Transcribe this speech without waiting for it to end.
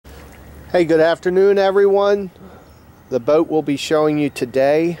Hey, good afternoon, everyone. The boat we'll be showing you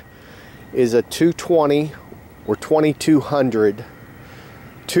today is a 220 or 2200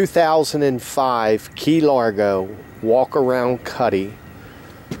 2005 Key Largo walk-around cuddy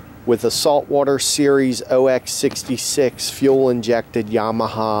with a Saltwater Series OX66 fuel-injected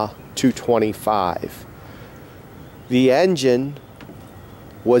Yamaha 225. The engine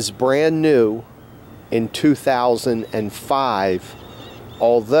was brand new in 2005,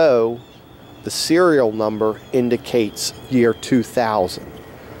 although the serial number indicates year 2000.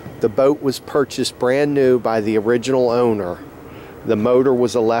 The boat was purchased brand new by the original owner. The motor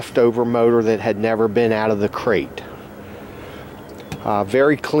was a leftover motor that had never been out of the crate.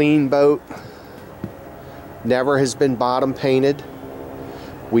 Very clean boat. Never has been bottom painted.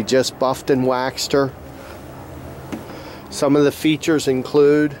 We just buffed and waxed her. Some of the features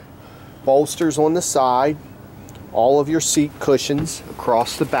include bolsters on the side, all of your seat cushions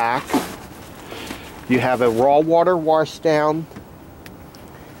across the back. You have a raw water wash down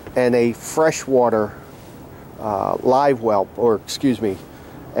and a freshwater live well,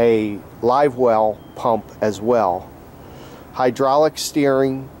 a live well pump as well. Hydraulic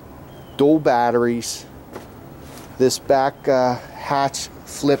steering, dual batteries. This back hatch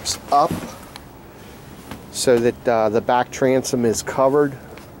flips up so that the back transom is covered.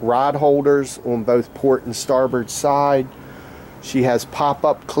 Rod holders on both port and starboard side. She has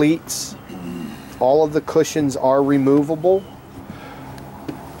pop-up cleats. All of the cushions are removable.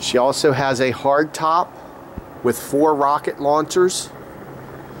 She also has a hard top with 4 rocket launchers.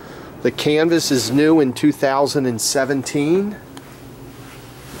 The canvas is new in 2017.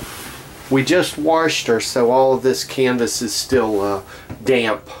 We just washed her, so all of this canvas is still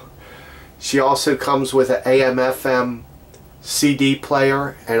damp. She also comes with an AM/FM CD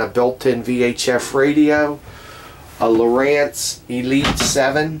player and a built-in VHF radio, a Lowrance Elite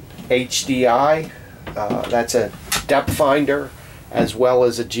 7 HDI, that's a depth finder as well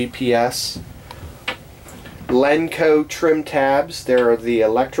as a GPS. Lenco trim tabs, there are the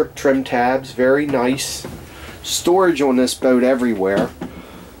electric trim tabs, very nice. Storage on this boat everywhere,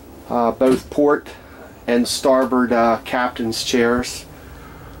 both port and starboard captain's chairs.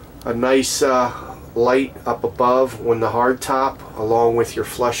 A nice light up above on the hardtop along with your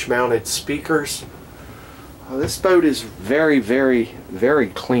flush mounted speakers. This boat is very, very, very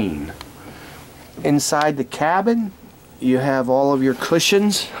clean. Inside the cabin you have all of your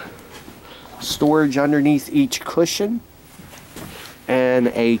cushions, storage underneath each cushion, and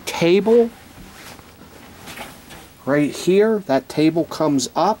a table right here. That table comes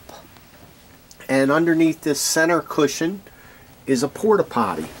up, and underneath this center cushion is a porta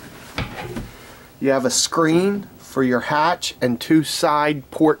potty. You have a screen for your hatch and 2 side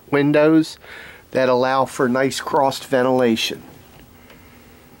port windows that allow for nice crossed ventilation.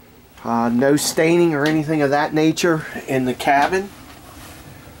 No staining or anything of that nature in the cabin.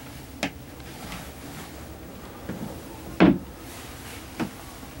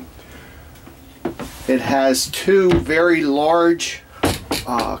 It has 2 very large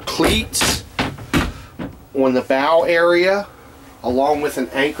cleats on the bow area along with an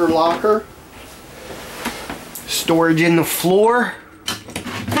anchor locker. Storage in the floor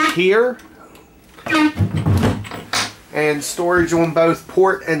here, and storage on both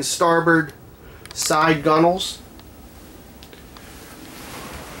port and starboard side gunnels.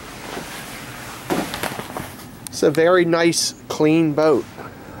 It's a very nice, clean boat.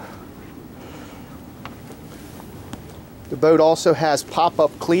 The boat also has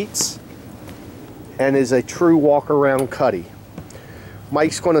pop-up cleats and is a true walk-around cuddy.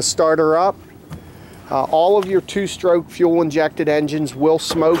 Mike's going to start her up. All of your 2-stroke fuel-injected engines will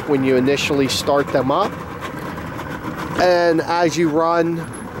smoke when you initially start them up. And as you run,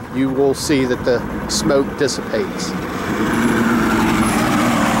 you will see that the smoke dissipates.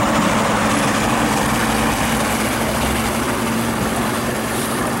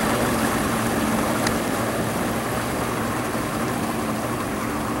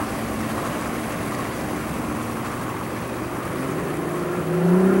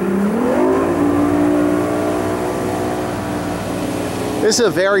 This is a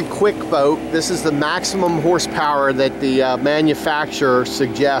very quick boat. This is the maximum horsepower that the manufacturer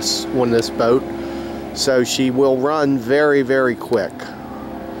suggests on this boat. So she will run very, very quick.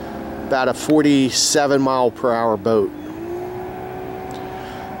 About a 47-mile-per-hour boat.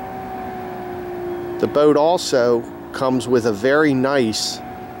 The boat also comes with a very nice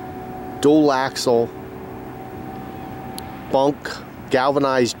dual axle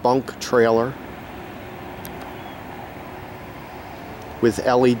galvanized bunk trailer with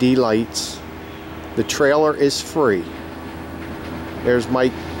LED lights. The trailer is free. There's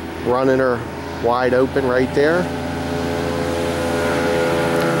Mike running her wide open right there.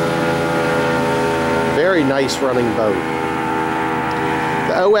 Very nice running boat.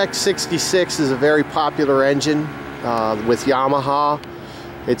 The OX66 is a very popular engine with Yamaha.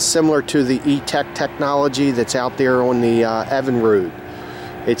 It's similar to the E-Tech technology that's out there on the Evinrude.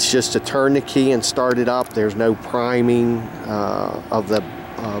 It's just to turn the key and start it up. There's no priming of the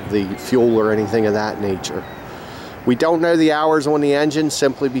fuel or anything of that nature. We don't know the hours on the engine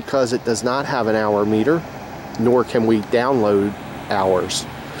simply because it does not have an hour meter, nor can we download hours.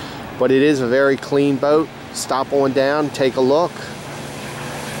 But it is a very clean boat. Stop on down, take a look.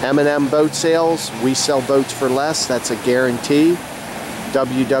 M&M Boat Sales, we sell boats for less, that's a guarantee.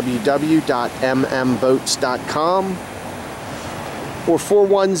 www.mmboats.com or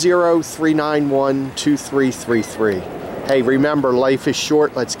 410-391-2333. Hey, remember, life is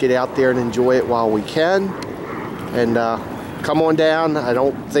short. Let's get out there and enjoy it while we can. And come on down. I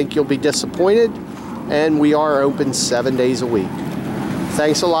don't think you'll be disappointed. And we are open 7 days a week.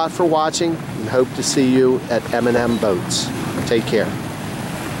 Thanks a lot for watching, and hope to see you at M&M Boats. Take care.